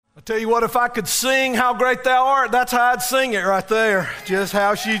Tell you what, if I could sing How Great Thou Art, that's how I'd sing it right there. Just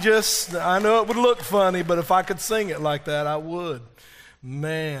how I know it would look funny, but if I could sing it like that, I would.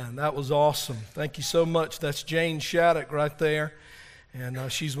 Man, that was awesome. Thank you so much. That's Jane Shattuck right there,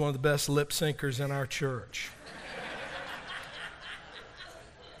 and she's one of the best lip syncers in our church.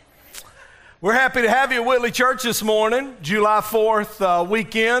 We're happy to have you at Whitley Church this morning, July 4th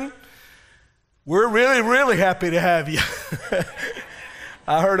weekend. We're really happy to have you.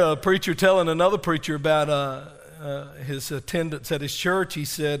 I heard a preacher telling another preacher about his attendance at his church. He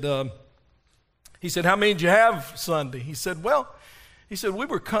said, how many did you have Sunday? He said, we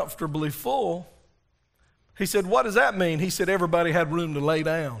were comfortably full. He said, what does that mean? He said, everybody had room to lay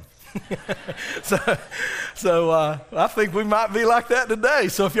down. So I think we might be like that today.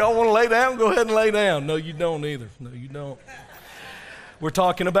 So if y'all want to lay down, go ahead and lay down. No, you don't either. No, you don't. We're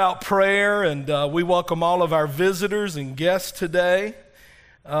talking about prayer, and we welcome all of our visitors and guests today.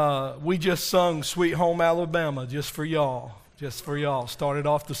 We just sung Sweet Home Alabama just for y'all. Started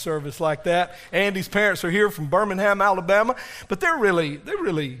off the service like that. Andy's parents are here from Birmingham, Alabama, but they're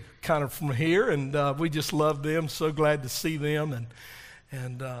really kind of from here, and we just love them. So glad to see them,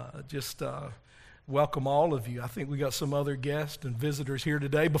 and just welcome all of you. I think we got some other guests and visitors here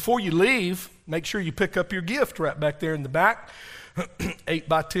today. Before you leave, make sure you pick up your gift right back there in the back.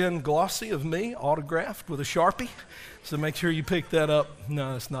 8x10 glossy of me, autographed with a Sharpie. So make sure you pick that up.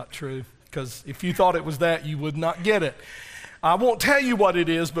 No, it's not true, because if you thought it was that, you would not get it. I won't tell you what it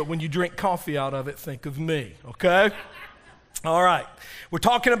is, but when you drink coffee out of it, think of me, okay? All right. We're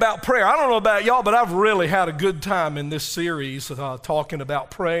talking about prayer. I don't know about y'all, but I've really had a good time in this series talking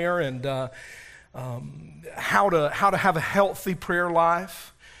about prayer and how to have a healthy prayer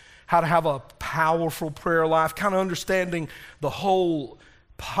life, how to have a powerful prayer life, kind of understanding the whole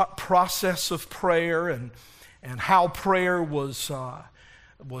process of prayer and how prayer was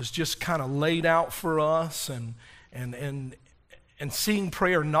just kind of laid out for us, and seeing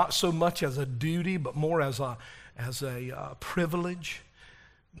prayer not so much as a duty, but more as a privilege,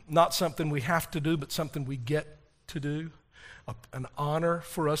 not something we have to do, but something we get to do, an honor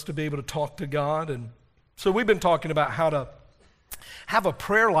for us to be able to talk to God. And so we've been talking about how to have a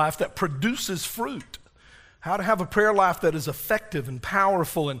prayer life that produces fruit, how to have a prayer life that is effective and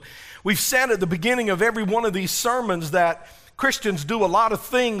powerful. And we've said at the beginning of every one of these sermons that Christians do a lot of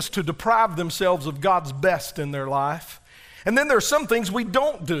things to deprive themselves of God's best in their life. And then there are some things we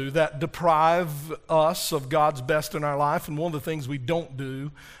don't do that deprive us of God's best in our life. And one of the things we don't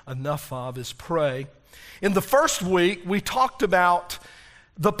do enough of is pray. In the first week, we talked about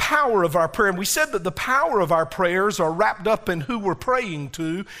the power of our prayer. And we said that the power of our prayers are wrapped up in who we're praying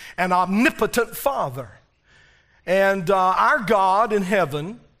to, an omnipotent Father. And our God in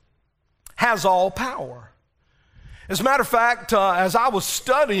heaven has all power. As a matter of fact, as I was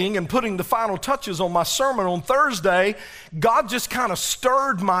studying and putting the final touches on my sermon on Thursday, God just kind of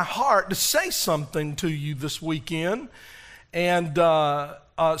stirred my heart to say something to you this weekend. And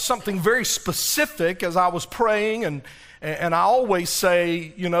something very specific as I was praying. And I always say,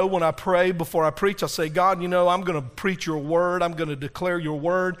 when I pray before I preach, I say, God, I'm going to preach your word. I'm going to declare your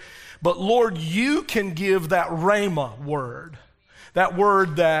word. But Lord, you can give that rhema word. That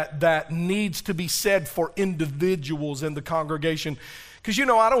word that needs to be said for individuals in the congregation. Because,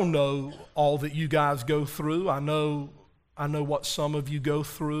 I don't know all that you guys go through. I know what some of you go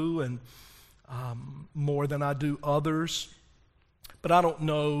through, and more than I do others. But I don't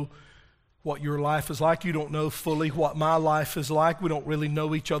know what your life is like. You don't know fully what my life is like. We don't really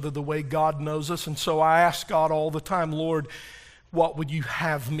know each other the way God knows us. And so I ask God all the time, Lord, what would you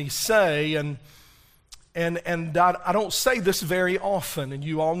have me say? And I don't say this very often, and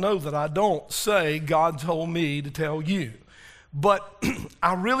you all know that I don't say, God told me to tell you. But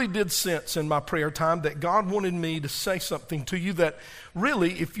I really did sense in my prayer time that God wanted me to say something to you that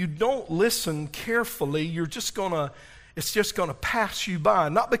really, if you don't listen carefully, it's just going to pass you by.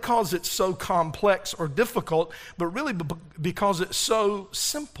 Not because it's so complex or difficult, but really because it's so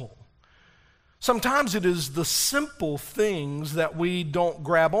simple. Sometimes it is the simple things that we don't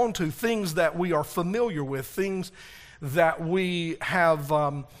grab onto, things that we are familiar with, things that we have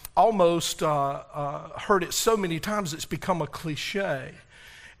almost heard it so many times it's become a cliche.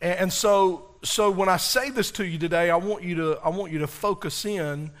 And so when I say this to you today, I want you to focus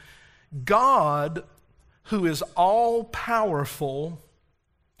in. God, who is all powerful,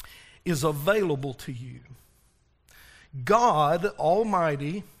 is available to you. God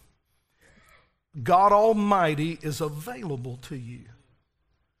Almighty is available to you.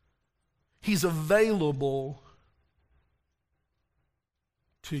 He's available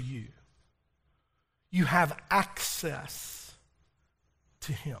to you. You have access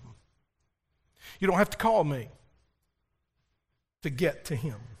to him. You don't have to call me to get to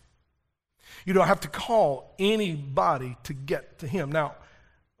him. You don't have to call anybody to get to him. Now,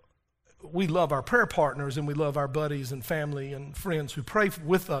 we love our prayer partners and we love our buddies and family and friends who pray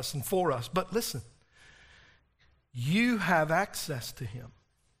with us and for us. But listen, you have access to him.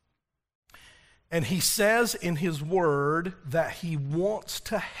 And he says in his word that he wants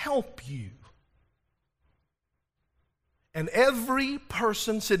to help you. And every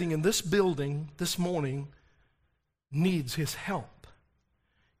person sitting in this building this morning needs his help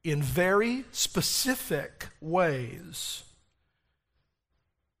in very specific ways.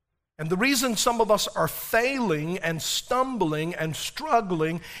 And the reason some of us are failing and stumbling and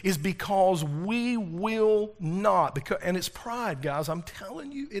struggling is because we will not. And it's pride, guys. I'm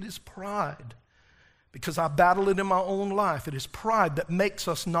telling you, it is pride. Because I battle it in my own life. It is pride that makes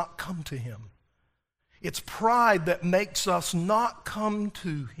us not come to him. It's pride that makes us not come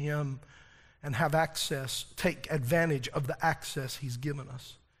to him and have access, take advantage of the access he's given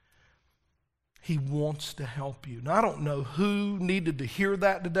us. He wants to help you. Now, I don't know who needed to hear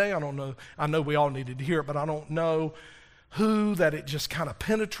that today. I know we all needed to hear it, but I don't know who that it just kind of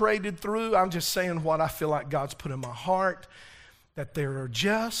penetrated through. I'm just saying what I feel like God's put in my heart, that there are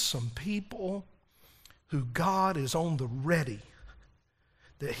just some people who God is on the ready,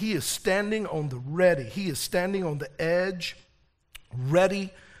 that he is standing on the ready. He is standing on the edge,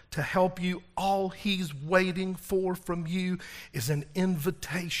 ready to help you. All he's waiting for from you is an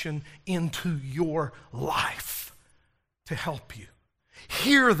invitation into your life to help you.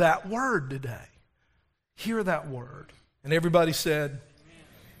 Hear that word today. Hear that word. And everybody said,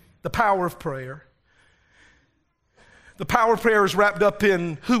 the power of prayer. The power of prayer is wrapped up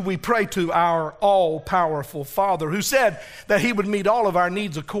in who we pray to, our all-powerful Father, who said that he would meet all of our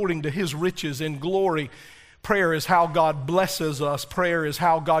needs according to his riches in glory. Prayer is how God blesses us. Prayer is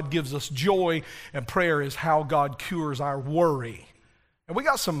how God gives us joy. And prayer is how God cures our worry. And we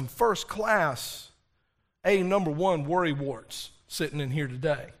got some first class number 1 worry warts sitting in here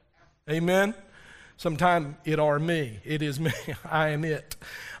today. Amen? Sometime it are me. It is me. I am it.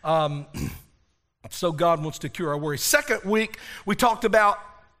 So God wants to cure our worry. Second week, we talked about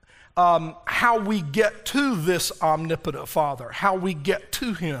how we get to this omnipotent Father, how we get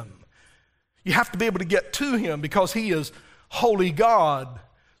to him. You have to be able to get to him because he is holy God.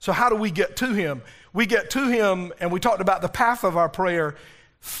 So how do we get to him? We get to him, and we talked about the path of our prayer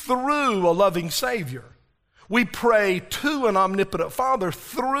through a loving Savior. We pray to an omnipotent Father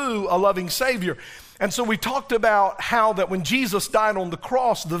through a loving Savior. And so we talked about how that when Jesus died on the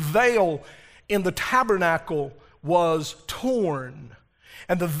cross, the veil in the tabernacle was torn.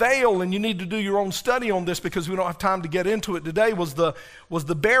 And the veil, and you need to do your own study on this because we don't have time to get into it today, was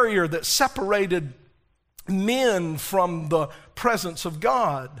the barrier that separated men from the presence of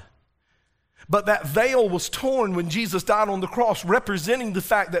God. But that veil was torn when Jesus died on the cross, representing the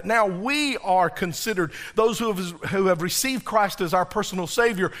fact that now we are considered, those who have received Christ as our personal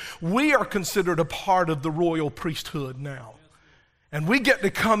Savior, we are considered a part of the royal priesthood now. And we get to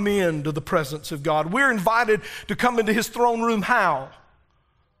come into the presence of God. We're invited to come into his throne room. How?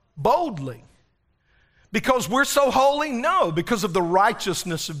 Boldly. Because we're so holy? No, because of the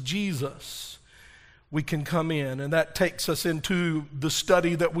righteousness of Jesus. We can come in, and that takes us into the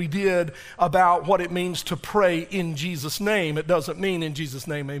study that we did about what it means to pray in Jesus' name. It doesn't mean in Jesus'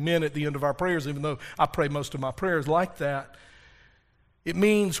 name, amen, at the end of our prayers, even though I pray most of my prayers like that. It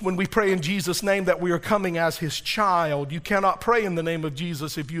means when we pray in Jesus' name that we are coming as his child. You cannot pray in the name of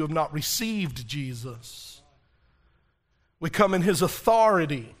Jesus if you have not received Jesus. We come in his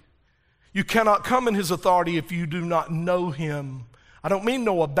authority. You cannot come in his authority if you do not know him. I don't mean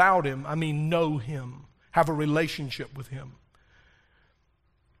know about him, I mean know him, have a relationship with him.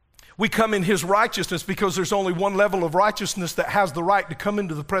 We come in his righteousness because there's only one level of righteousness that has the right to come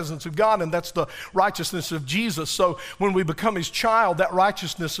into the presence of God, and that's the righteousness of Jesus. So when we become his child, that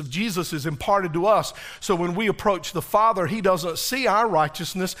righteousness of Jesus is imparted to us. So when we approach the Father, he doesn't see our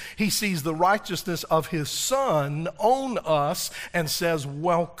righteousness. He sees the righteousness of his Son on us and says,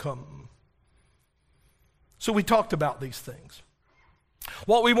 welcome. So we talked about these things.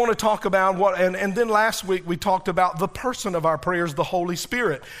 What we want to talk about, and then last week we talked about the person of our prayers, the Holy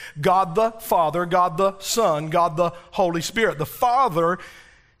Spirit. God the Father, God the Son, God the Holy Spirit. The Father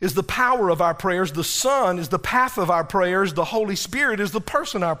is the power of our prayers. The Son is the path of our prayers. The Holy Spirit is the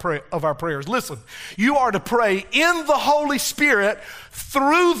person of our prayers. Listen, you are to pray in the Holy Spirit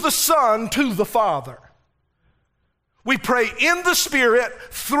through the Son to the Father. We pray in the Spirit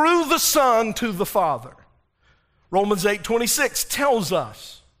through the Son to the Father. Romans 8:26 tells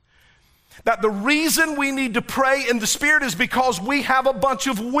us That the reason we need to pray in the Spirit is because we have a bunch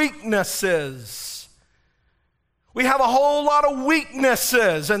of weaknesses. We have a whole lot of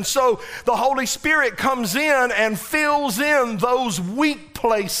weaknesses, and so the Holy Spirit comes in and fills in those weak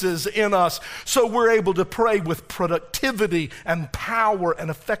places in us so we're able to pray with productivity and power and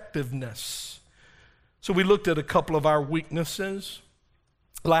effectiveness. So we looked at a couple of our weaknesses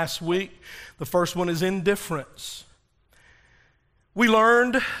last week. The first one is indifference. We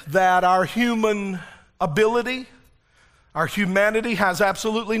learned that our human ability, our humanity has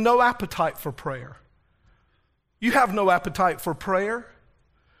absolutely no appetite for prayer. You have no appetite for prayer.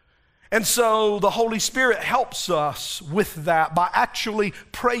 And so the Holy Spirit helps us with that by actually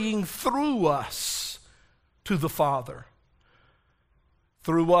praying through us to the Father.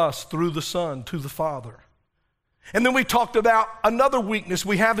 Through us, through the Son, to the Father. And then we talked about another weakness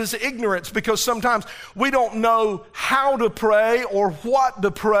we have is ignorance, because sometimes we don't know how to pray or what to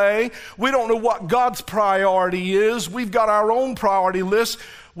pray. We don't know what God's priority is. We've got our own priority list.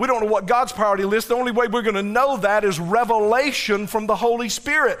 We don't know what God's priority list. The only way we're going to know that is revelation from the Holy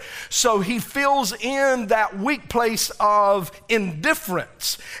Spirit. So he fills in that weak place of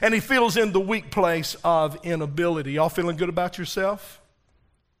indifference, and he fills in the weak place of inability. Y'all feeling good about yourself?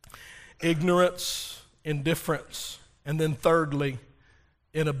 Ignorance, indifference, and then thirdly,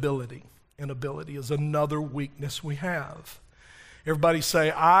 inability. Inability is another weakness we have. Everybody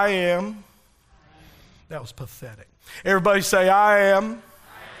say, I am. That was pathetic. Everybody say, I am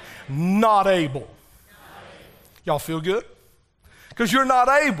not able. Y'all feel good? Because you're not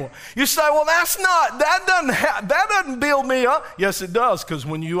able. You say, well, that doesn't build me up. Yes, it does, because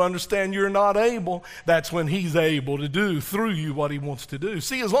when you understand you're not able, that's when he's able to do through you what he wants to do.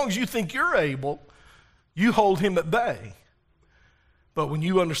 See, as long as you think you're able, you hold him at bay. But when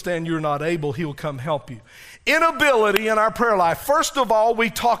you understand you're not able, he'll come help you. Inability in our prayer life. First of all, we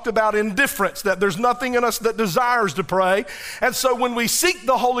talked about indifference, that there's nothing in us that desires to pray. And so when we seek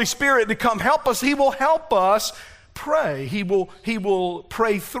the Holy Spirit to come help us, he will help us pray. He will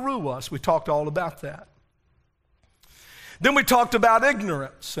pray through us. We talked all about that. Then we talked about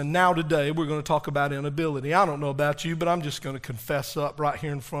ignorance. And now today we're going to talk about inability. I don't know about you, but I'm just going to confess up right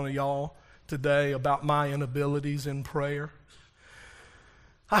here in front of y'all today about my inabilities in prayer.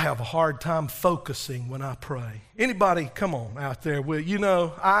 I have a hard time focusing when I pray. Anybody, come on out there. When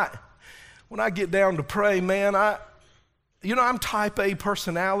I get down to pray, man, I'm type A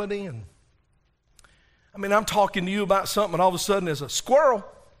personality, and I'm talking to you about something, and all of a sudden there's a squirrel.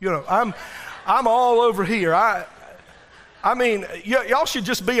 I'm all over here. Y'all should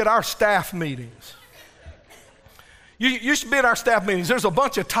just be at our staff meetings. You should be at our staff meetings. There's a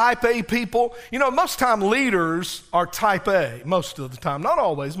bunch of type A people. Most of the time leaders are type A, most of the time. Not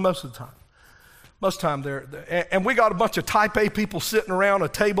always, most of the time. Most of the time they're and we got a bunch of type A people sitting around a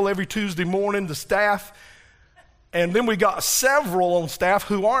table every Tuesday morning, the staff. And then we got several on staff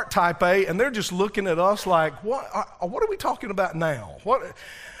who aren't type A, and they're just looking at us like, what are we talking about now? Where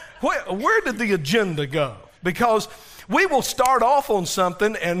did the agenda go? Because we will start off on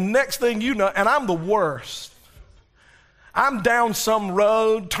something, and next thing you know, and I'm the worst. I'm down some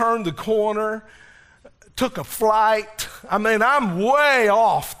road, turned the corner, took a flight. I'm way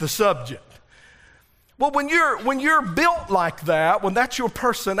off the subject. Well, when you're built like that, when that's your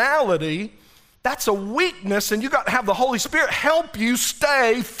personality, that's a weakness, and you got to have the Holy Spirit help you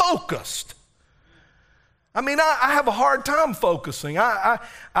stay focused. I have a hard time focusing. I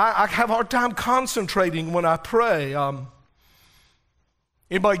have a hard time concentrating when I pray.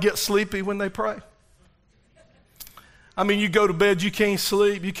 Anybody get sleepy when they pray? You go to bed, you can't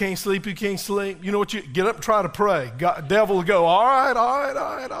sleep. You know what? You get up and try to pray. Devil will go, all right,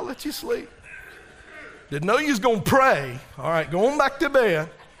 I'll let you sleep. Didn't know you was going to pray. All right, go on back to bed.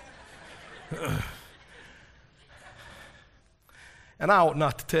 And I ought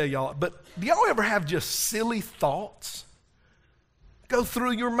not to tell y'all, but do y'all ever have just silly thoughts go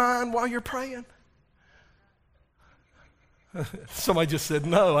through your mind while you're praying? Somebody just said,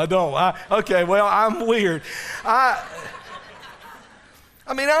 no, I don't. Okay, well, I'm weird. I'm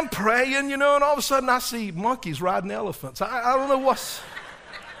praying, and all of a sudden I see monkeys riding elephants. I don't know what's...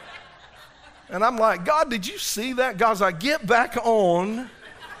 And I'm like, God, did you see that? God's like, get back on.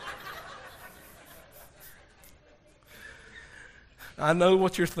 I know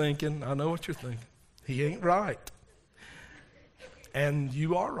what you're thinking. He ain't right. And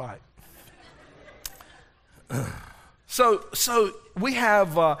you are right. So we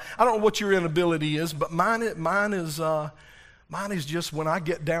have, I don't know what your inability is, but mine is just when I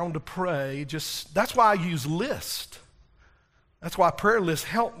get down to pray, that's why I use lists. That's why prayer lists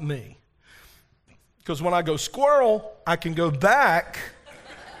help me. Because when I go squirrel, I can go back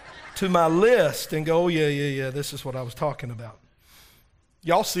to my list and go, oh, yeah, this is what I was talking about.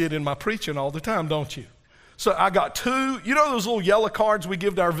 Y'all see it in my preaching all the time, don't you? So I got 2, you know those little yellow cards we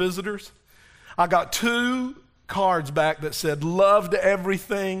give to our visitors? I got 2 cards back that said, loved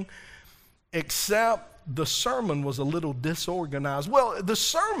everything, except the sermon was a little disorganized. Well, the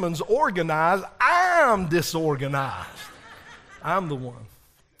sermon's organized. I'm disorganized. I'm the one.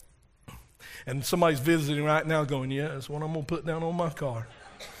 And somebody's visiting right now going, yeah, that's what I'm going to put down on my card.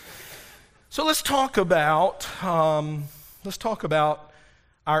 So let's talk about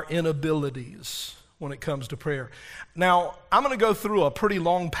our inabilities when it comes to prayer. Now, I'm going to go through a pretty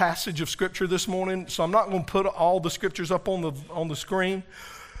long passage of Scripture this morning, so I'm not going to put all the Scriptures up on the screen.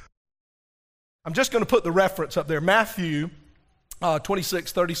 I'm just going to put the reference up there, Matthew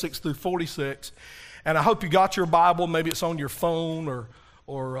 26, 36 through 46. And I hope you got your Bible. Maybe it's on your phone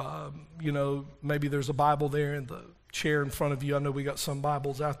or maybe there's a Bible there in the chair in front of you. I know we got some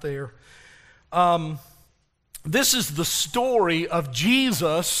Bibles out there. This is the story of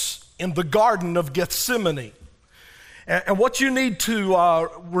Jesus in the Garden of Gethsemane. And what you need to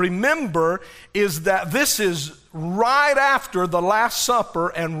remember is that this is right after the Last Supper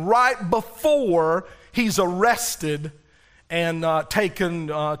and right before he's arrested and taken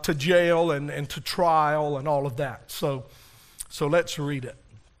to jail and to trial and all of that. So let's read it.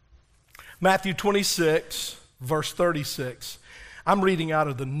 Matthew 26, verse 36. I'm reading out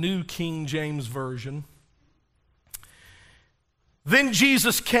of the New King James Version. Then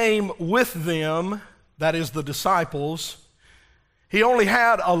Jesus came with them, that is the disciples. He only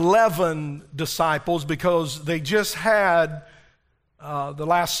had 11 disciples because they just had the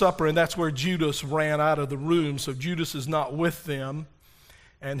Last Supper, and that's where Judas ran out of the room. So Judas is not with them,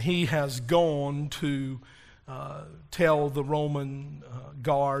 and he has gone to tell the Roman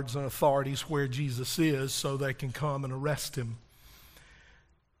guards and authorities where Jesus is so they can come and arrest him.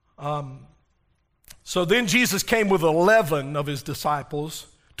 So then Jesus came with 11 of his disciples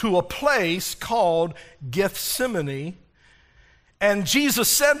to a place called Gethsemane. And Jesus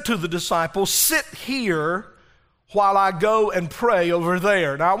said to the disciples, sit here while I go and pray over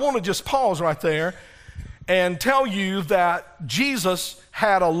there. Now I want to just pause right there and tell you that Jesus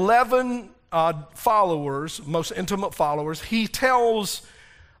had 11 followers, most intimate followers. He tells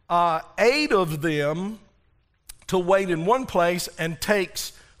 8 of them to wait in one place and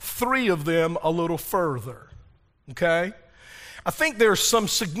takes 3 of them a little further, okay? I think there's some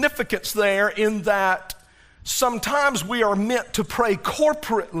significance there in that sometimes we are meant to pray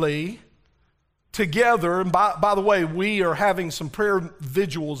corporately together. And by the way, we are having some prayer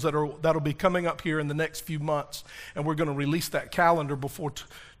vigils that'll be coming up here in the next few months, and we're going to release that calendar before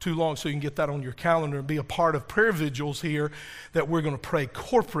too long so you can get that on your calendar and be a part of prayer vigils here that we're going to pray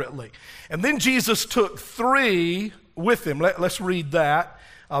corporately. And then Jesus took 3 with him. Let's read that.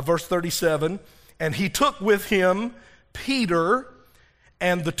 Verse 37, and he took with him Peter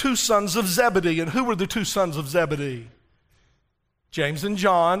and the 2 sons of Zebedee. And who were the 2 sons of Zebedee? James and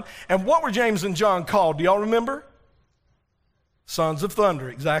John. And what were James and John called? Do y'all remember? Sons of thunder,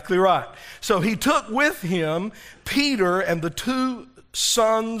 exactly right. So he took with him Peter and the 2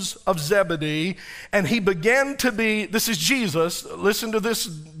 sons of Zebedee, and he began to be, this is Jesus, listen to this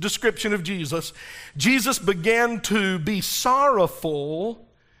description of Jesus. Jesus began to be sorrowful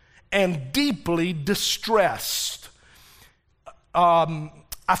and deeply distressed. I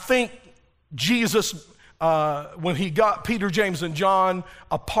think Jesus, when he got Peter, James, and John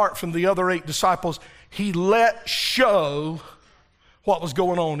apart from the other 8 disciples, he let show what was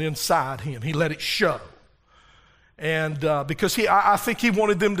going on inside him. He let it show. And because I think he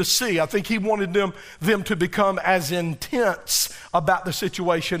wanted them to see. I think he wanted them to become as intense about the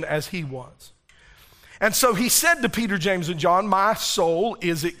situation as he was. And so he said to Peter, James, and John, my soul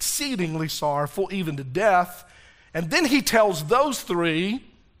is exceedingly sorrowful, even to death. And then he tells those 3,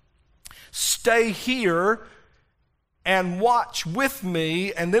 stay here and watch with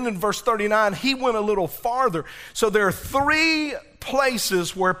me. And then in verse 39, he went a little farther. So there are 3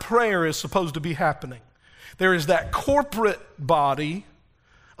 places where prayer is supposed to be happening. There is that corporate body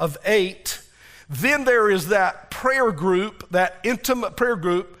of 8. Then there is that prayer group, that intimate prayer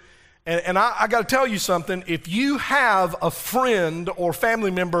group. And I got to tell you something. If you have a friend or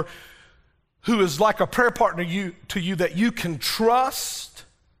family member who is like a prayer partner to you that you can trust,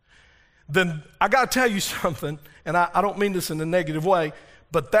 then I got to tell you something, and I don't mean this in a negative way,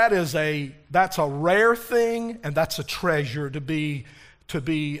 but that's a rare thing, and that's a treasure to be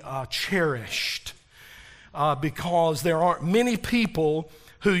cherished, because there aren't many people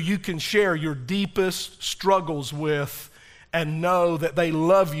who you can share your deepest struggles with and know that they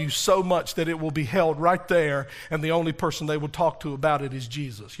love you so much that it will be held right there, and the only person they will talk to about it is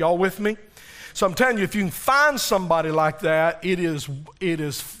Jesus. Y'all with me? So I'm telling you, if you can find somebody like that, it is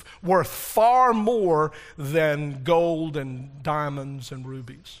worth far more than gold and diamonds and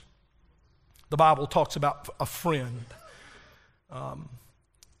rubies. The Bible talks about a friend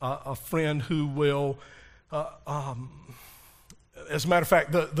who will, as a matter of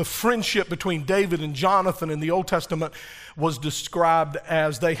fact, the friendship between David and Jonathan in the Old Testament was described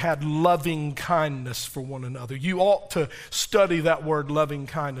as they had loving kindness for one another. You ought to study that word, loving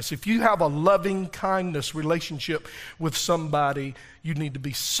kindness. If you have a loving kindness relationship with somebody, you need to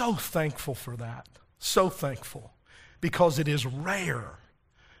be so thankful for that. So thankful, because it is rare.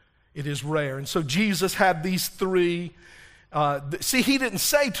 It is rare. And so Jesus had these three. See, he didn't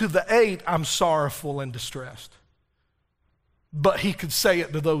say to the 8, I'm sorrowful and distressed. But he could say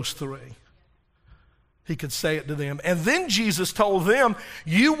it to those 3. He could say it to them. And then Jesus told them,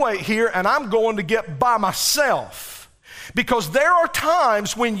 you wait here and I'm going to get by myself. Because there are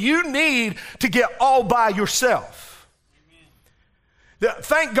times when you need to get all by yourself.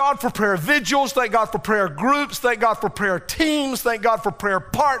 Thank God for prayer vigils. Thank God for prayer groups. Thank God for prayer teams. Thank God for prayer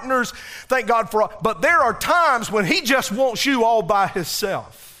partners. Thank God for, but there are times when he just wants you all by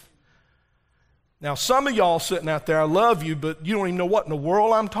himself. Now, some of y'all sitting out there, I love you, but you don't even know what in the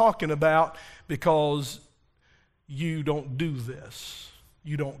world I'm talking about because you don't do this.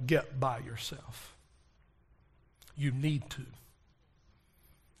 You don't get by yourself. You need to.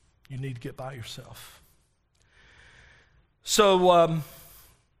 You need to get by yourself. So,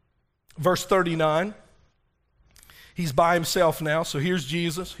 verse 39, he's by himself now. So here's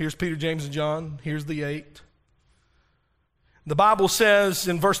Jesus, here's Peter, James, and John, here's the 8. The Bible says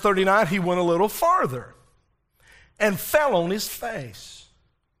in verse 39, he went a little farther and fell on his face.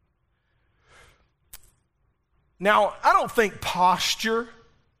 Now, I don't think posture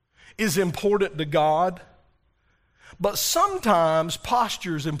is important to God, but sometimes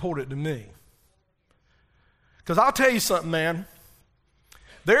posture is important to me. Because I'll tell you something, man.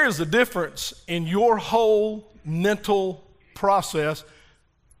 There is a difference in your whole mental process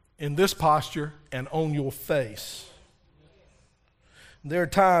in this posture and on your face. There are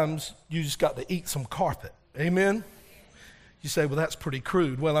times you just got to eat some carpet. Amen? You say, well, that's pretty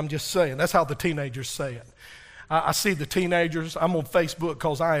crude. Well, I'm just saying. That's how the teenagers say it. I see the teenagers. I'm on Facebook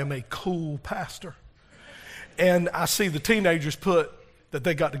because I am a cool pastor. And I see the teenagers put that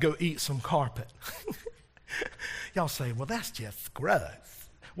they got to go eat some carpet. Y'all say, well, that's just gross.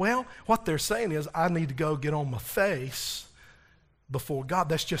 Well, what they're saying is, I need to go get on my face before God.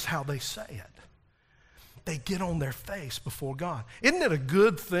 That's just how they say it. They get on their face before God. Isn't it a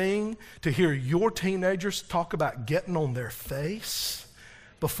good thing to hear your teenagers talk about getting on their face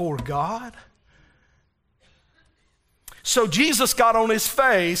before God? So Jesus got on his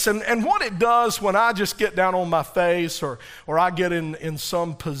face, and what it does when I just get down on my face or I get in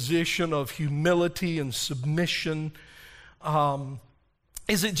some position of humility and submission,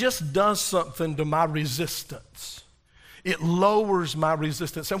 is it just does something to my resistance. It lowers my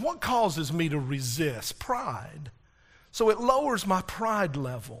resistance. And what causes me to resist? Pride. So it lowers my pride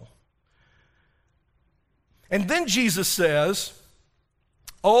level. And then Jesus says,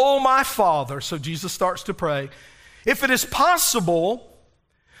 oh, my Father, so Jesus starts to pray, if it is possible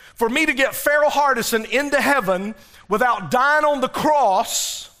for me to get Farrell Hardison into heaven without dying on the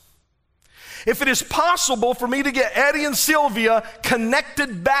cross, if it is possible for me to get Eddie and Sylvia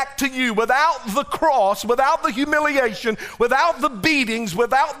connected back to you without the cross, without the humiliation, without the beatings,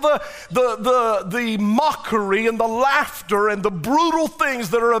 without the mockery and the laughter and the brutal things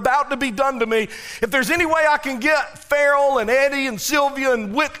that are about to be done to me, if there's any way I can get Farrell and Eddie and Sylvia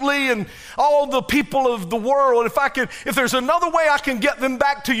and Whitley and all the people of the world, if there's another way I can get them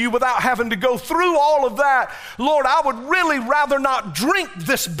back to you without having to go through all of that, Lord, I would really rather not drink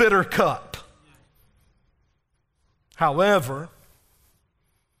this bitter cup. However,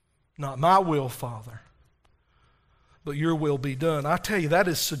 not my will, Father, but your will be done. I tell you, that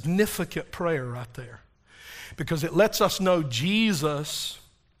is significant prayer right there, because it lets us know Jesus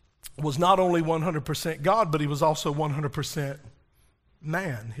was not only 100% God, but he was also 100%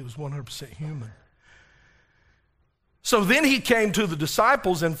 man. He was 100% human. So then he came to the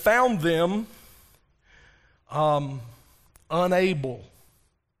disciples and found them unable.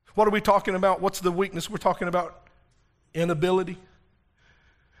 What are we talking about? What's the weakness we're talking about? Inability.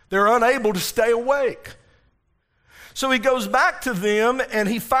 They're unable to stay awake. So he goes back to them and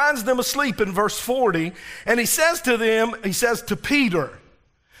he finds them asleep in verse 40, and he says to them, he says to Peter.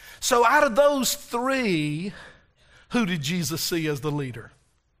 So out of those 3, who did Jesus see as the leader?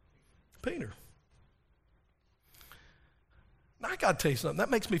 Peter. Now, I got to tell you something. That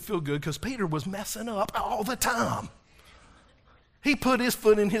makes me feel good because Peter was messing up all the time. He put his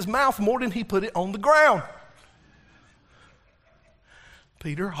foot in his mouth more than he put it on the ground.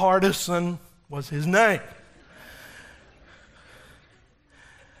 Peter Hardison was his name.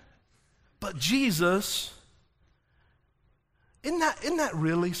 But Jesus, isn't that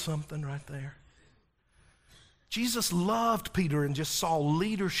really something right there? Jesus loved Peter and just saw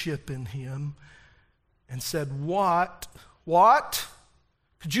leadership in him and said, what?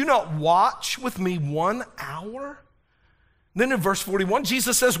 Could you not watch with me 1 hour? Then in verse 41,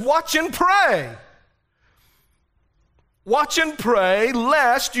 Jesus says, watch and pray. Watch and pray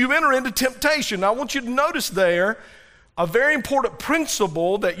lest you enter into temptation. Now I want you to notice there a very important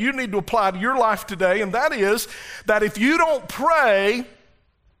principle that you need to apply to your life today, and that is that if you don't pray,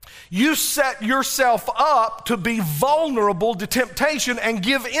 you set yourself up to be vulnerable to temptation and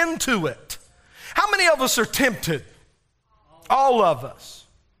give into it. How many of us are tempted? All of us.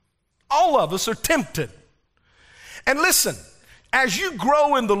 All of us are tempted. And listen, as you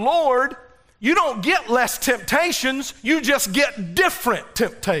grow in the Lord, you don't get less temptations, you just get different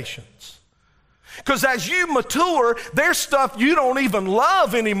temptations. Because as you mature, there's stuff you don't even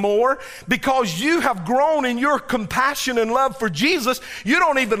love anymore because you have grown in your compassion and love for Jesus. You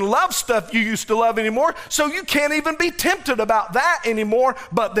don't even love stuff you used to love anymore, so you can't even be tempted about that anymore,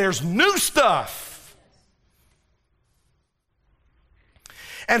 but there's new stuff.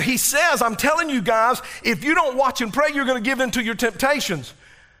 And he says, I'm telling you guys, if you don't watch and pray, you're going to give in to your temptations.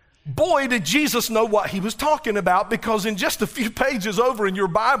 Boy, did Jesus know what he was talking about, because in just a few pages over in your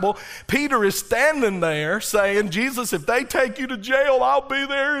Bible, Peter is standing there saying, Jesus, if they take you to jail, I'll be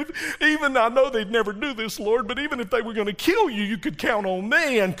there. Even I know they'd never do this, Lord, but even if they were going to kill you, you could count on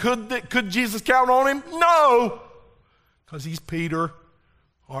me. And could Jesus count on him? No, because he's Peter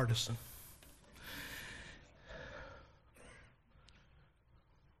Hardison.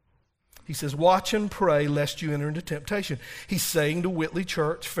 He says, watch and pray lest you enter into temptation. He's saying to Whitley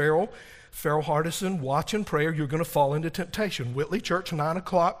Church, Farrell Hardison, watch and pray or you're going to fall into temptation. Whitley Church, 9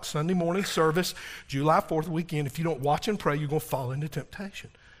 o'clock, Sunday morning service, July 4th weekend. If you don't watch and pray, you're going to fall into temptation.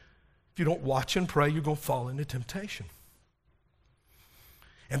 If you don't watch and pray, you're going to fall into temptation.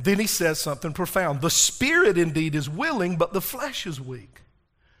 And then he says something profound. The spirit indeed is willing, but the flesh is weak.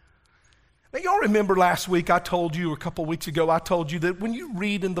 Now, y'all remember last week I told you, or a couple weeks ago, I told you that when you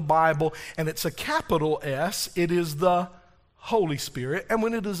read in the Bible and it's a capital S, it is the Holy Spirit. And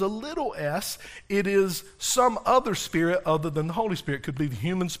when it is a little s, it is some other spirit other than the Holy Spirit. It could be the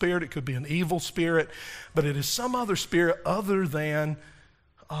human spirit, it could be an evil spirit, but it is some other spirit other than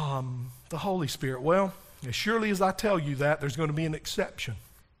the Holy Spirit. Well, as surely as I tell you that, there's going to be an exception.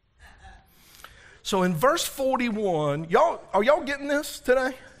 So in verse 41, are y'all getting this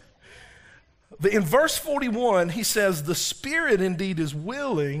today? In verse 41, he says, the spirit indeed is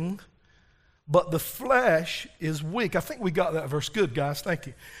willing, but the flesh is weak. I think we got that verse good, guys. Thank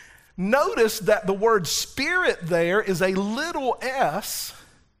you. Notice that the word spirit there is a little s.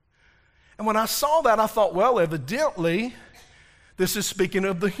 And when I saw that, I thought, well, evidently, this is speaking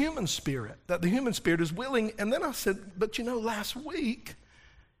of the human spirit, that the human spirit is willing. And then I said, but last week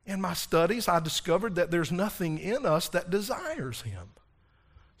in my studies, I discovered that there's nothing in us that desires him.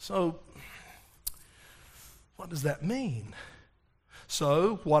 So, what does that mean?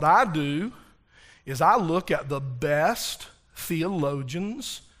 So what I do is I look at the best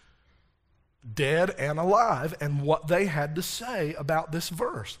theologians, dead and alive, and what they had to say about this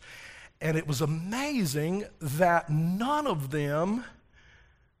verse. And it was amazing that none of them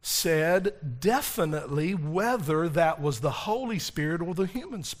said definitely whether that was the Holy Spirit or the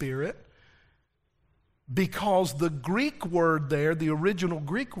human spirit, because the Greek word there, the original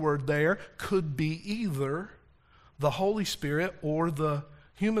Greek word there, could be either the Holy Spirit or the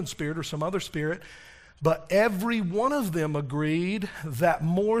human spirit or some other spirit, but every one of them agreed that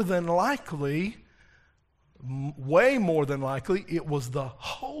more than likely, way more than likely, it was the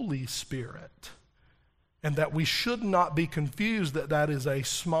Holy Spirit, and that we should not be confused that that is a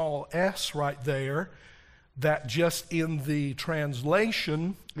small s right there, that just in the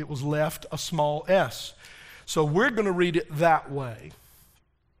translation it was left a small s. So we're going to read it that way.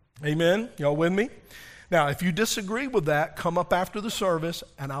 Amen? Y'all with me? Now, if you disagree with that, come up after the service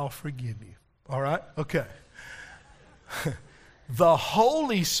and I'll forgive you. All right? Okay. The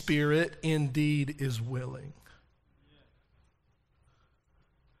Holy Spirit indeed is willing,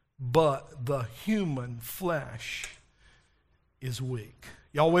 but the human flesh is weak.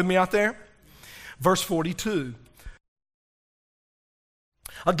 Y'all with me out there? Verse 42.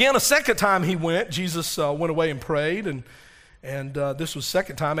 Again, a second time he went. Jesus went away and prayed, and And this was the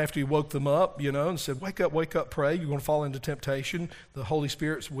second time after he woke them up, and said, wake up, pray. You're going to fall into temptation. The Holy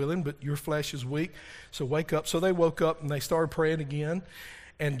Spirit's willing, but your flesh is weak. So wake up. So they woke up and they started praying again.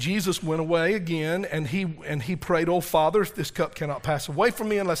 And Jesus went away again, and he prayed, "Oh, Father, if this cup cannot pass away from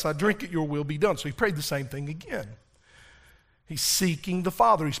me unless I drink it, your will be done." So he prayed the same thing again. He's seeking the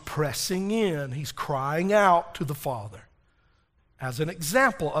Father. He's pressing in. He's crying out to the Father as an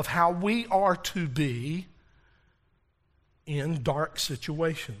example of how we are to be in dark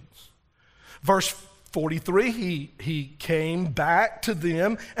situations. Verse 43, he came back to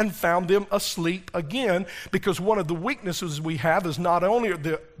them and found them asleep again, because one of the weaknesses we have is not only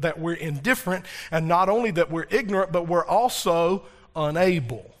that we're indifferent and not only that we're ignorant, but we're also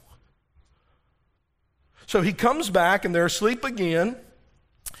unable. So he comes back and they're asleep again,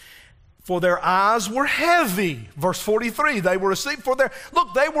 for their eyes were heavy. Verse 43, they were asleep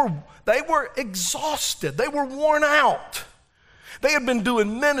they were exhausted. They were worn out. They had been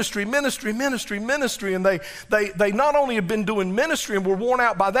doing ministry, and they not only had been doing ministry and were worn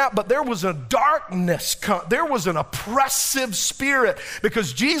out by that, but there was a darkness, there was an oppressive spirit,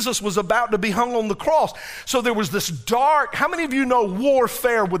 because Jesus was about to be hung on the cross. So there was this dark, how many of you know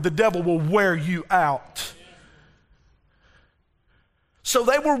warfare with the devil will wear you out? So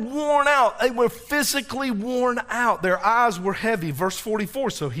they were worn out. They were physically worn out. Their eyes were heavy. Verse 44,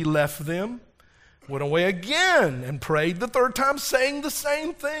 so he left them, went away again, and prayed the third time, saying the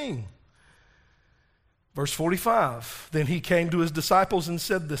same thing. Verse 45, then he came to his disciples and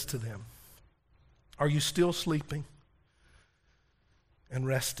said this to them: "Are you still sleeping and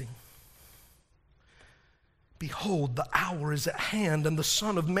resting? Behold, the hour is at hand, and the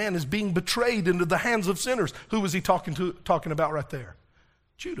Son of Man is being betrayed into the hands of sinners." Who was he talking about right there?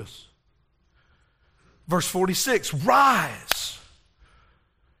 Judas. Verse 46, rise.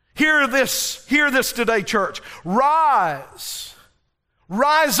 Hear this today, church. Rise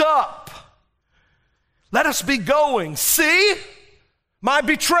up. Let us be going. See, my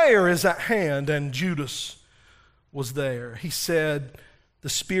betrayer is at hand. And Judas was there. He said, the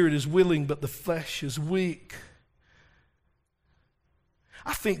spirit is willing, but the flesh is weak.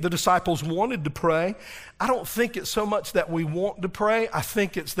 I think the disciples wanted to pray. I don't think it's so much that we want to pray. I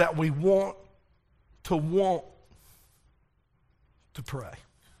think it's that we want to pray.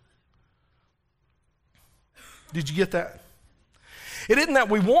 Did you get that? It isn't that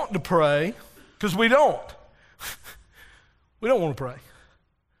we want to pray, because we don't. We don't want to pray.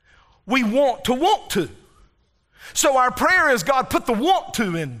 We want to. So our prayer is, God, put the want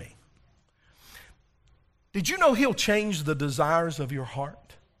to in me. Did you know He'll change the desires of your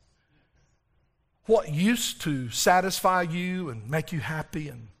heart? What used to satisfy you and make you happy,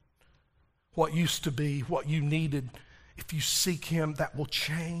 and what used to be what you needed, if you seek Him, that will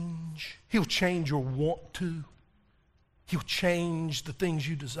change. He'll change your want to. He'll change the things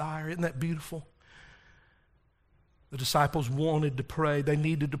you desire. Isn't that beautiful? The disciples wanted to pray. They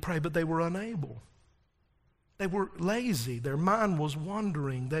needed to pray, but they were unable. They were lazy. Their mind was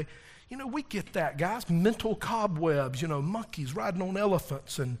wandering. We get that, guys. Mental cobwebs, monkeys riding on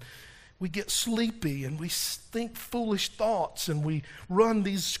elephants, and we get sleepy and we think foolish thoughts and we run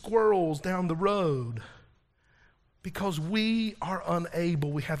these squirrels down the road because we are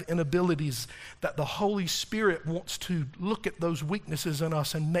unable. We have inabilities that the Holy Spirit wants to look at those weaknesses in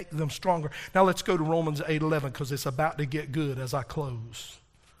us and make them stronger. Now let's go to Romans 8:11, because it's about to get good as I close.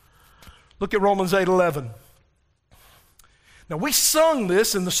 Look at Romans 8:11. Now we sung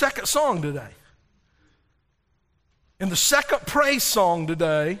this in the second song today. In the second praise song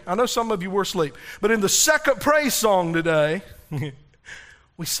today, I know some of you were asleep, but in the second praise song today,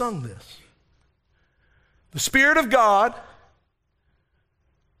 we sung this. The Spirit of God,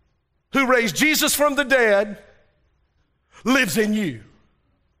 who raised Jesus from the dead, lives in you.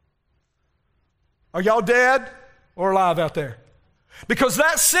 Are y'all dead or alive out there? Because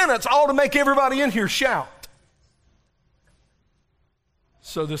that sentence ought to make everybody in here shout.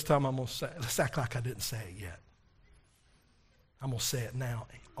 So this time I'm going to say it. Let's act like I didn't say it yet. I'm going to say it now.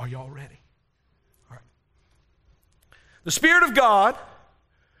 Are y'all ready? All right. The Spirit of God,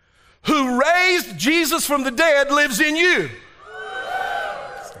 who raised Jesus from the dead, lives in you.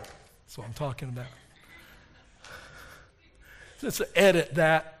 That's what I'm talking about. Just edit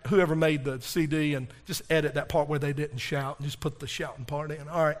that, whoever made the CD, and just edit that part where they didn't shout and just put the shouting part in.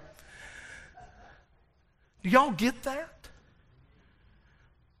 All right. Do y'all get that?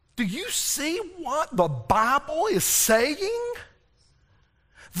 Do you see what the Bible is saying?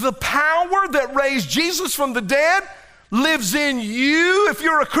 The power that raised Jesus from the dead lives in you if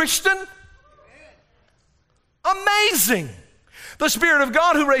you're a Christian. Amazing. The Spirit of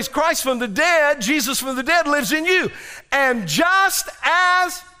God who raised Christ from the dead, Jesus from the dead, lives in you. And just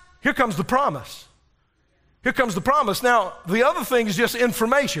as, here comes the promise. Here comes the promise. Now, the other thing is just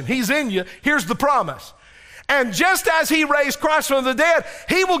information. He's in you. Here's the promise. And just as he raised Christ from the dead,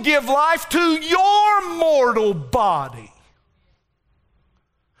 he will give life to your mortal body.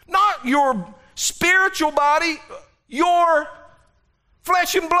 Not your spiritual body, your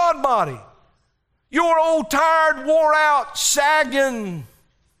flesh and blood body. Your old, tired, wore out, sagging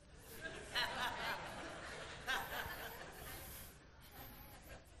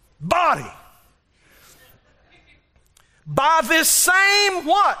body. By this same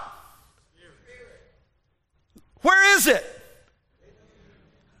what? Where is it?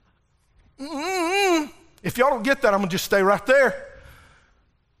 If y'all don't get that, I'm going to just stay right there.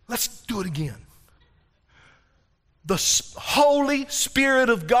 Let's do it again. The Holy Spirit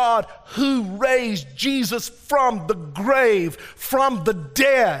of God who raised Jesus from the grave, from the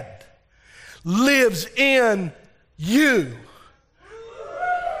dead, lives in you.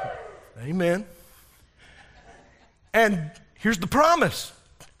 Amen. And here's the promise.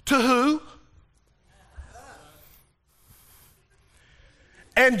 To who?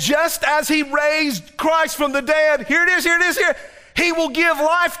 And just as he raised Christ from the dead, here it is, he will give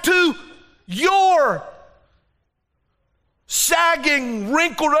life to your sagging,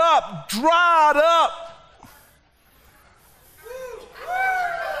 wrinkled up, dried up.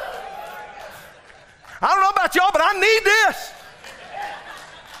 I don't know about y'all, but I need this.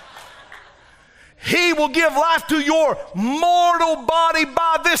 He will give life to your mortal body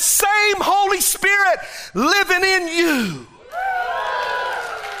by this same Holy Spirit living in you.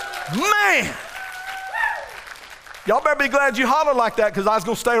 Man. Y'all better be glad you hollered like that, because I was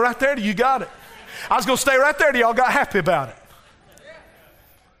going to stay right there till you got it. I was going to stay right there till y'all got happy about it.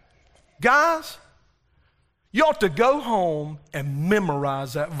 Guys, you ought to go home and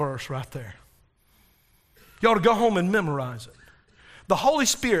memorize that verse right there. You ought to go home and memorize it. The Holy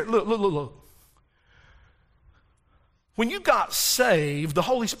Spirit, look. When you got saved, the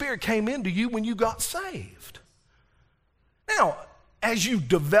Holy Spirit came into you when you got saved. Now, as you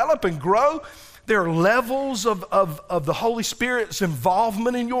develop and grow, there are levels of the Holy Spirit's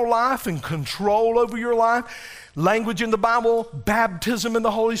involvement in your life and control over your life. Language in the Bible, baptism in the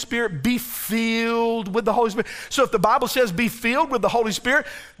Holy Spirit, be filled with the Holy Spirit. So if the Bible says be filled with the Holy Spirit,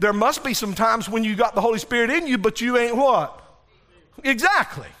 there must be some times when you got the Holy Spirit in you, but you ain't what?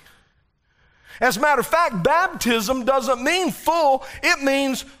 Exactly. As a matter of fact, baptism doesn't mean full, it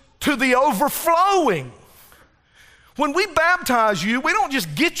means to the overflowing. When we baptize you, we don't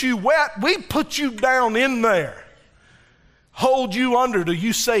just get you wet, we put you down in there. Hold you under till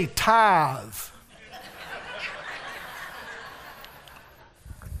you say tithe.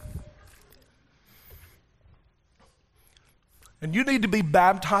 And you need to be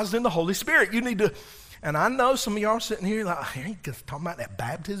baptized in the Holy Spirit. You need to, and I know some of y'all are sitting here like, I ain't just talking about that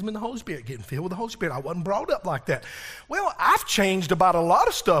baptism in the Holy Spirit, getting filled with the Holy Spirit. I wasn't brought up like that. Well, I've changed about a lot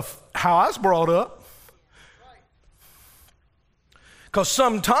of stuff how I was brought up. Because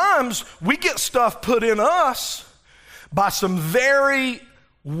sometimes we get stuff put in us by some very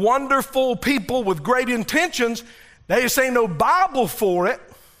wonderful people with great intentions. They just ain't no Bible for it.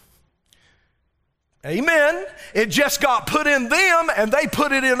 Amen. It just got put in them and they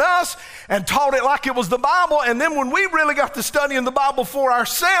put it in us and taught it like it was the Bible. And then when we really got to studying the Bible for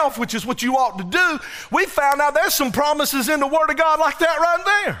ourselves, which is what you ought to do, we found out there's some promises in the Word of God like that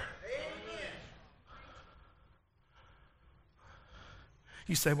right there.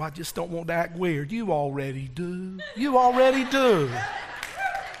 You say, well, I just don't want to act weird. You already do. You already do.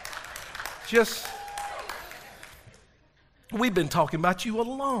 We've been talking about you a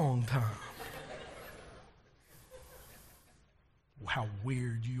long time. How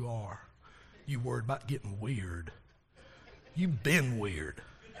weird you are. You worried about getting weird. You've been weird.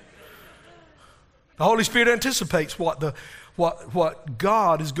 The Holy Spirit anticipates what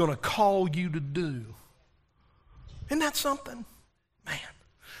God is going to call you to do. Isn't that something? Man,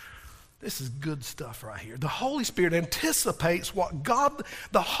 this is good stuff right here. The Holy Spirit anticipates what God the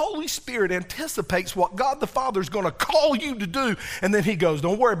Father is going to call you to do. And then he goes,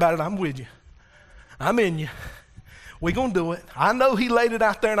 don't worry about it. I'm with you. I'm in you. We're going to do it. I know he laid it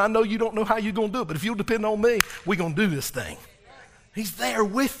out there, and I know you don't know how you're going to do it, but if you'll depend on me, we're going to do this thing. He's there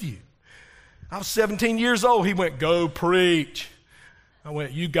with you. I was 17 years old. He went, go preach. I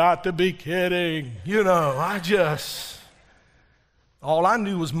went, you got to be kidding. All I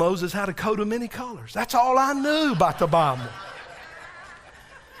knew was Moses had a coat of many colors. That's all I knew about the Bible.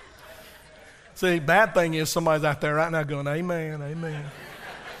 See, bad thing is somebody's out there right now going, amen, amen.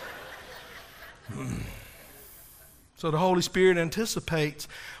 So the Holy Spirit anticipates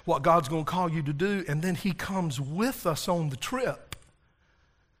what God's going to call you to do, and then he comes with us on the trip,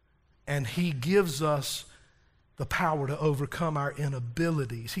 and he gives us the power to overcome our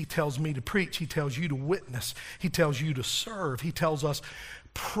inabilities. He tells me to preach. He tells you to witness. He tells you to serve. He tells us,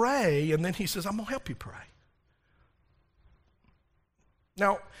 pray, and then he says, I'm going to help you pray.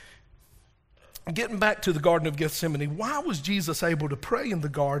 Now, getting back to the Garden of Gethsemane, why was Jesus able to pray in the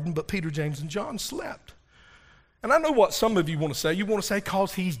garden, but Peter, James, and John slept? And I know what some of you want to say. You want to say,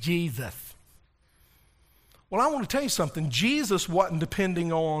 because he's Jesus. Well, I want to tell you something. Jesus wasn't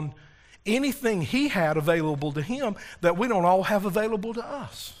depending on anything he had available to him that we don't all have available to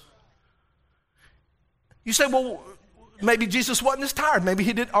us. You say, well, maybe Jesus wasn't as tired. Maybe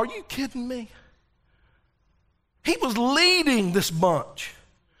he did. Are you kidding me? He was leading this bunch.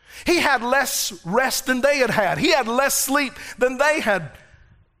 He had less rest than they had had. He had less sleep than they had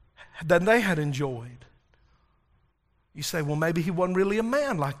enjoyed. You say, well, maybe he wasn't really a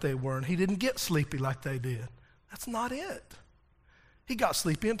man like they were, and he didn't get sleepy like they did. That's not it. He got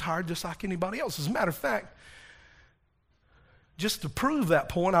sleepy and tired just like anybody else. As a matter of fact, just to prove that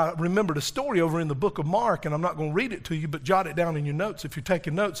point, I remembered a story over in the book of Mark, and I'm not going to read it to you, but jot it down in your notes if you're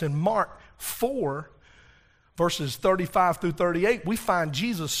taking notes. In Mark 4, verses 35 through 38, we find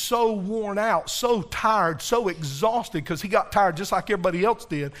Jesus so worn out, so tired, so exhausted, because he got tired just like everybody else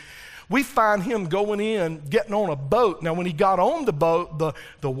did. We find him going in, getting on a boat. Now, when he got on the boat,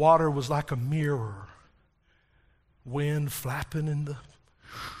 the water was like a mirror. Wind flapping in the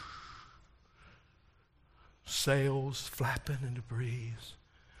sails, flapping in the breeze.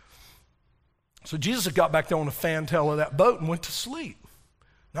 So Jesus got back there on the fantail of that boat and went to sleep.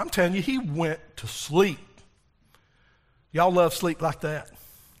 Now, I'm telling you, he went to sleep. Y'all love sleep like that.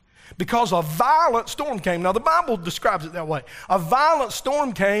 Because a violent storm came. Now, the Bible describes it that way. A violent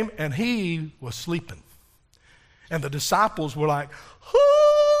storm came, and he was sleeping. And the disciples were like,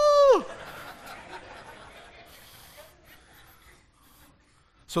 whoo!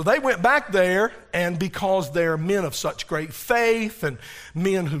 So they went back there, and because they're men of such great faith and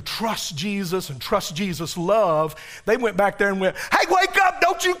men who trust Jesus and trust Jesus' love, they went back there and went, hey, wake up!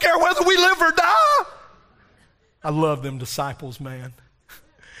 Don't you care whether we live or die? I love them disciples, man.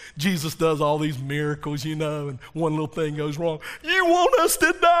 Jesus does all these miracles, you know, and one little thing goes wrong. You want us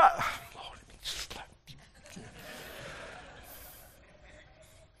to die? Lord, let me slap you.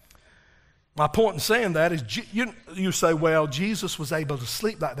 My point in saying that is you say, well, Jesus was able to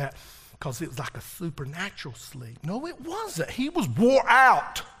sleep like that because it was like a supernatural sleep. No, it wasn't. He was wore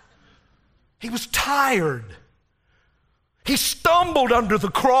out. He was tired. He stumbled under the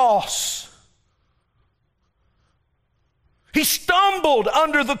cross. He stumbled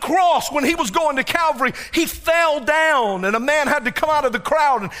under the cross when he was going to Calvary. He fell down, and a man had to come out of the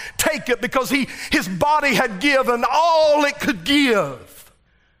crowd and take it because his body had given all it could give.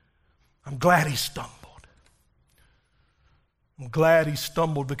 I'm glad he stumbled. I'm glad he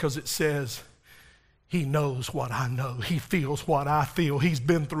stumbled because it says he knows what I know. He feels what I feel. He's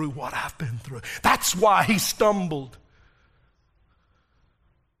been through what I've been through. That's why he stumbled.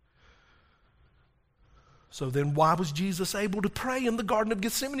 So then why was Jesus able to pray in the Garden of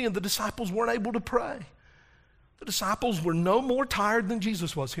Gethsemane and the disciples weren't able to pray? The disciples were no more tired than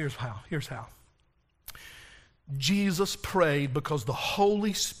Jesus was. Here's how. Jesus prayed because the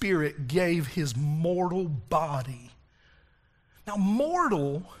Holy Spirit gave his mortal body. Now,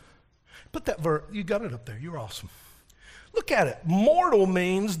 mortal, put that verb, you got it up there. You're awesome. Look at it. Mortal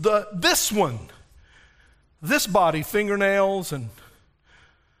means this one. This body, fingernails and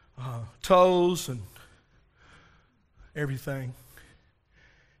toes and everything.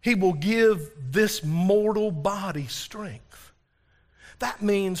 He will give this mortal body strength. That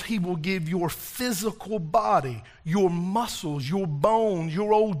means he will give your physical body, your muscles, your bones,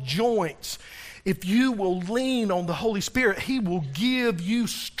 your old joints. If you will lean on the Holy Spirit, he will give you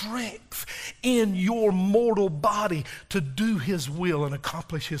strength in your mortal body to do his will and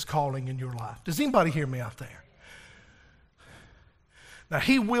accomplish his calling in your life. Does anybody hear me out there? Now,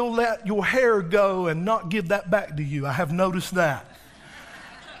 he will let your hair go and not give that back to you. I have noticed that.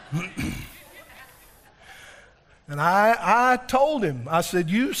 And I told him, I said,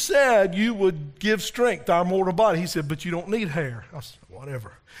 you said you would give strength to our mortal body. He said, but you don't need hair. I said,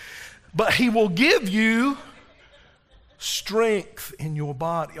 whatever. But he will give you strength in your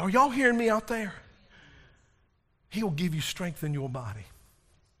body. Are y'all hearing me out there? He will give you strength in your body.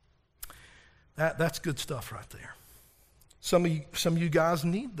 That's good stuff right there. Some of you guys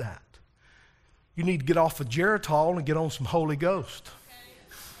need that. You need to get off of Geritol and get on some Holy Ghost.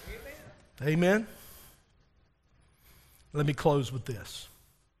 Okay. Amen? Let me close with this.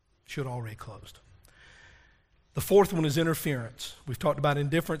 Should already closed. The fourth one is interference. We've talked about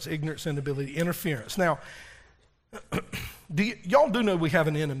indifference, ignorance, inability, interference. Now, y'all do know we have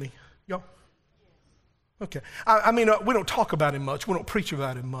an enemy? Y'all? Okay. I mean, we don't talk about him much. We don't preach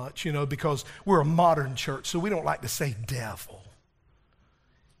about him much, because we're a modern church, so we don't like to say devil.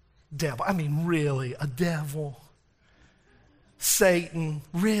 Devil. I mean, really, a devil? Satan?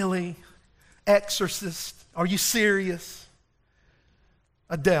 Really? Exorcist? Are you serious?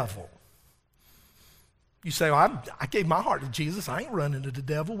 A devil. You say, well, I gave my heart to Jesus. I ain't running to the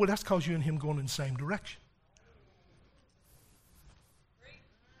devil. Well, that's because you and him going in the same direction.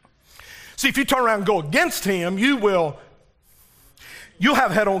 See, if you turn around and go against him, you'll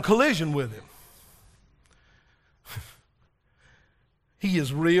have head-on collision with him. He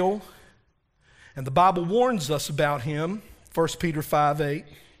is real, and the Bible warns us about him. 1 Peter 5:8.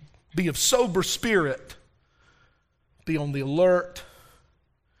 Be of sober spirit. Be on the alert.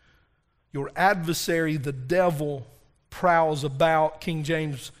 Your adversary, the devil, prowls about. King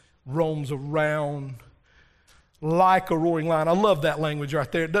James roams around like a roaring lion. I love that language right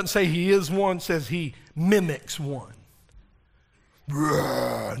there. It doesn't say he is one, it says he mimics one.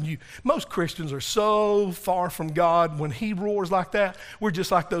 Most Christians are so far from God. When he roars like that, we're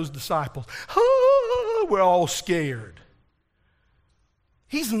just like those disciples. We're all scared.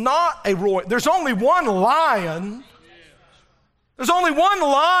 He's not a roaring. There's only one lion. There's only one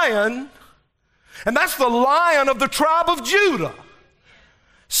lion. And that's the Lion of the tribe of Judah.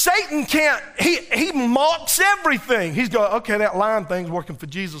 Satan can't, he mocks everything. He's going, okay, that lion thing's working for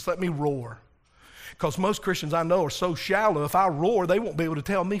Jesus, let me roar. Because most Christians I know are so shallow, if I roar, they won't be able to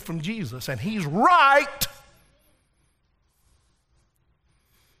tell me from Jesus. And he's right.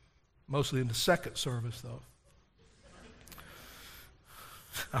 Mostly in the second service, though.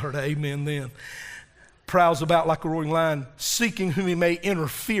 I heard an amen then. Prowls about like a roaring lion, seeking whom he may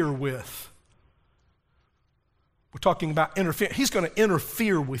interfere with. We're talking about interference. He's going to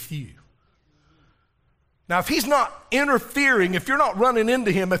interfere with you. Now, if he's not interfering, if you're not running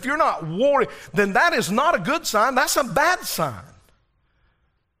into him, if you're not warring, then that is not a good sign. That's a bad sign.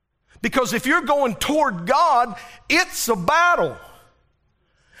 Because if you're going toward God, it's a battle.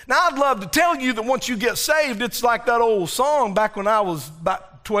 Now, I'd love to tell you that once you get saved, it's like that old song back when I was about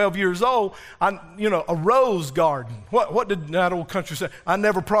 12 years old, a rose garden. What did that old country say? I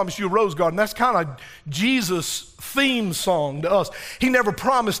never promised you a rose garden. That's kind of Jesus' theme song to us. He never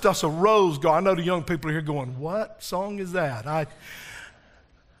promised us a rose garden. I know the young people are here going, what song is that?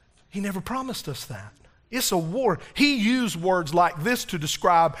 He never promised us that. It's a war. He used words like this to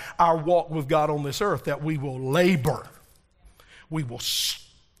describe our walk with God on this earth, that we will labor. We will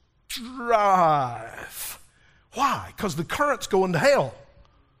strive. Why? Because the current's going to hell.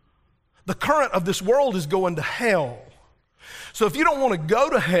 The current of this world is going to hell. So if you don't want to go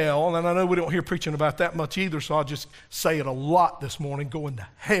to hell, and I know we don't hear preaching about that much either, so I'll just say it a lot this morning, going to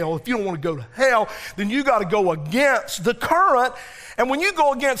hell. If you don't want to go to hell, then you got to go against the current. And when you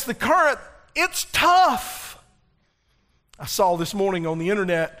go against the current, it's tough. I saw this morning on the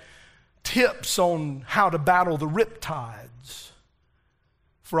internet tips on how to battle the riptides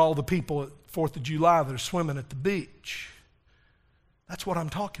for all the people at 4th of July that are swimming at the beach. That's what I'm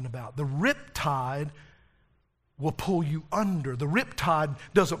talking about. The riptide will pull you under. The riptide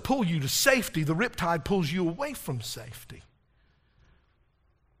doesn't pull you to safety. The riptide pulls you away from safety.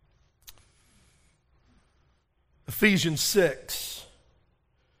 Ephesians 6.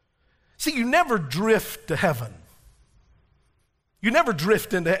 See, you never drift to heaven. You never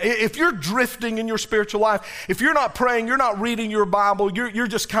drift into, if you're drifting in your spiritual life, if you're not praying, you're not reading your Bible, you're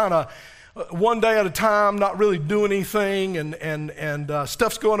just kind of one day at a time, not really doing anything, and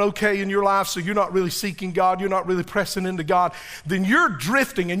stuff's going okay in your life, so you're not really seeking God, you're not really pressing into God, then you're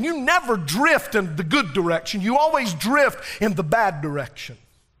drifting, and you never drift in the good direction. You always drift in the bad direction.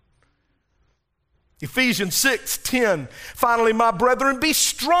 Ephesians 6:10, finally, my brethren, be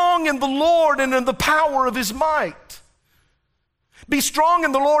strong in the Lord and in the power of his might. Be strong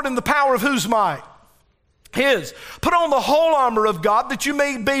in the Lord and the power of whose might? His. Put on the whole armor of God that you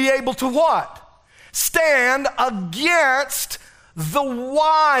may be able to what? Stand against the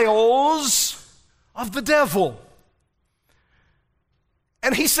wiles of the devil.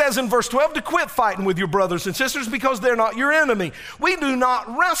 And he says in verse 12 to quit fighting with your brothers and sisters because they're not your enemy. We do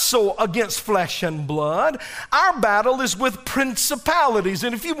not wrestle against flesh and blood. Our battle is with principalities.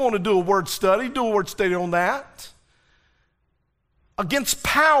 And if you want to do a word study, do a word study on that. Against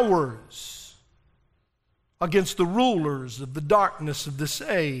powers. Against the rulers of the darkness of this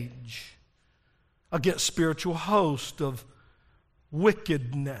age, against spiritual hosts of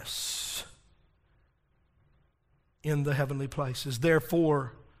wickedness in the heavenly places.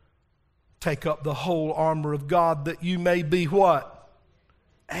 Therefore, Take up the whole armor of God that you may be what?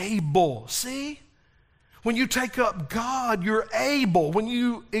 Able. See? When you take up God, you're able. When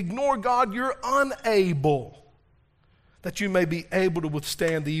you ignore God, you're unable. That you may be able to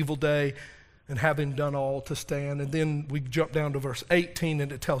withstand the evil day, and having done all to stand. And then we jump down to verse 18,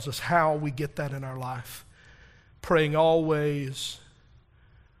 and it tells us how we get that in our life. Praying always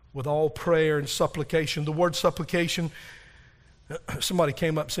with all prayer and supplication. The word supplication, somebody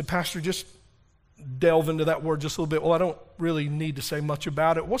came up and said, Pastor, just delve into that word just a little bit. Well, I don't really need to say much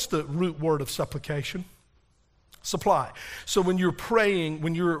about it. What's the root word of supplication? Supply. So when you're praying,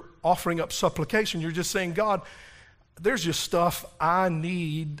 when you're offering up supplication, you're just saying, God, there's just stuff I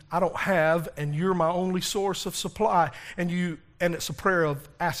need, I don't have, and you're my only source of supply. And it's a prayer of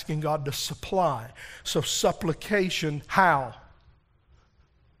asking God to supply. So supplication, how?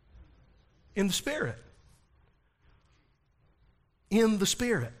 In the Spirit. In the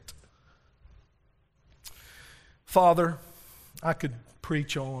Spirit. Father, I could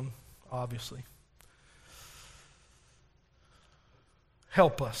preach on, obviously.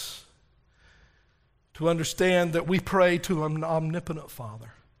 Help us to understand that we pray to an omnipotent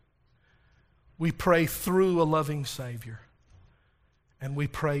Father. We pray through a loving Savior. And we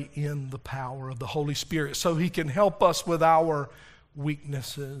pray in the power of the Holy Spirit so He can help us with our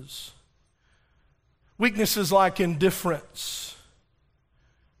weaknesses. Weaknesses like indifference,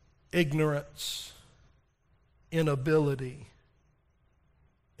 ignorance, inability,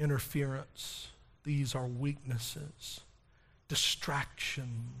 interference. These are weaknesses.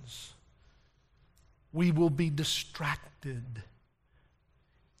 Distractions. We will be distracted.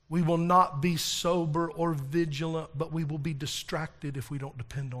 We will not be sober or vigilant, but we will be distracted if we don't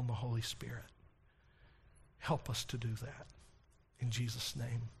depend on the Holy Spirit. Help us to do that. In Jesus'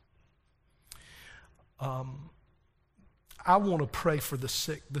 name. I want to pray for the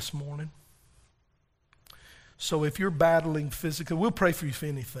sick this morning. So if you're battling physically, we'll pray for you for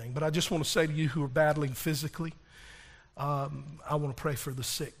anything, but I just want to say to you who are battling physically, I want to pray for the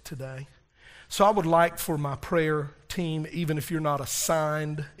sick today. So I would like for my prayer team, even if you're not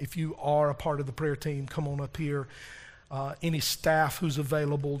assigned, if you are a part of the prayer team, come on up here. Any staff who's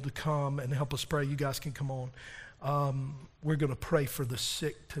available to come and help us pray, you guys can come on. We're going to pray for the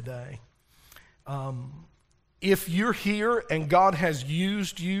sick today. If you're here and God has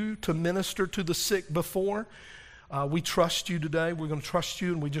used you to minister to the sick before, we trust you today. We're going to trust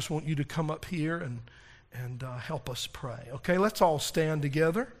you, and we just want you to come up here and help us pray. Okay, let's all stand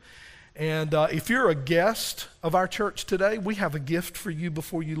together. And if you're a guest of our church today, we have a gift for you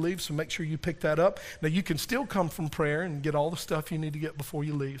before you leave, so make sure you pick that up. Now, you can still come from prayer and get all the stuff you need to get before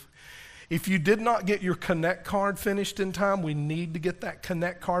you leave. If you did not get your Connect card finished in time, we need to get that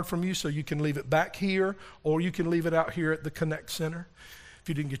Connect card from you so you can leave it back here, or you can leave it out here at the Connect Center. If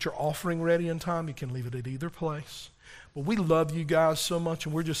you didn't get your offering ready in time, you can leave it at either place. But we love you guys so much,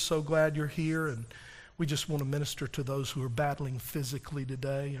 and we're just so glad you're here, and we just want to minister to those who are battling physically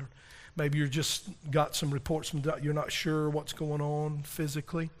today, or maybe you're just got some reports from you're not sure what's going on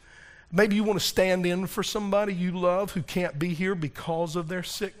physically. Maybe you want to stand in for somebody you love who can't be here because of their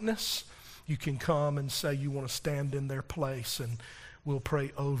sickness. You can come and say you want to stand in their place, and we'll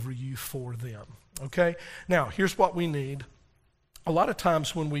pray over you for them. Okay? Now, here's what we need. A lot of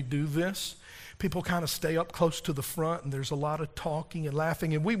times when we do this, people kind of stay up close to the front, and there's a lot of talking and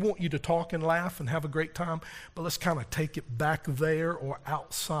laughing, and we want you to talk and laugh and have a great time, but let's kind of take it back there or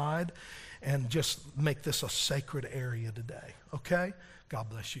outside and just make this a sacred area today, okay? God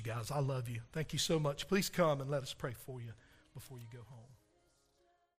bless you guys. I love you. Thank you so much. Please come and let us pray for you before you go home.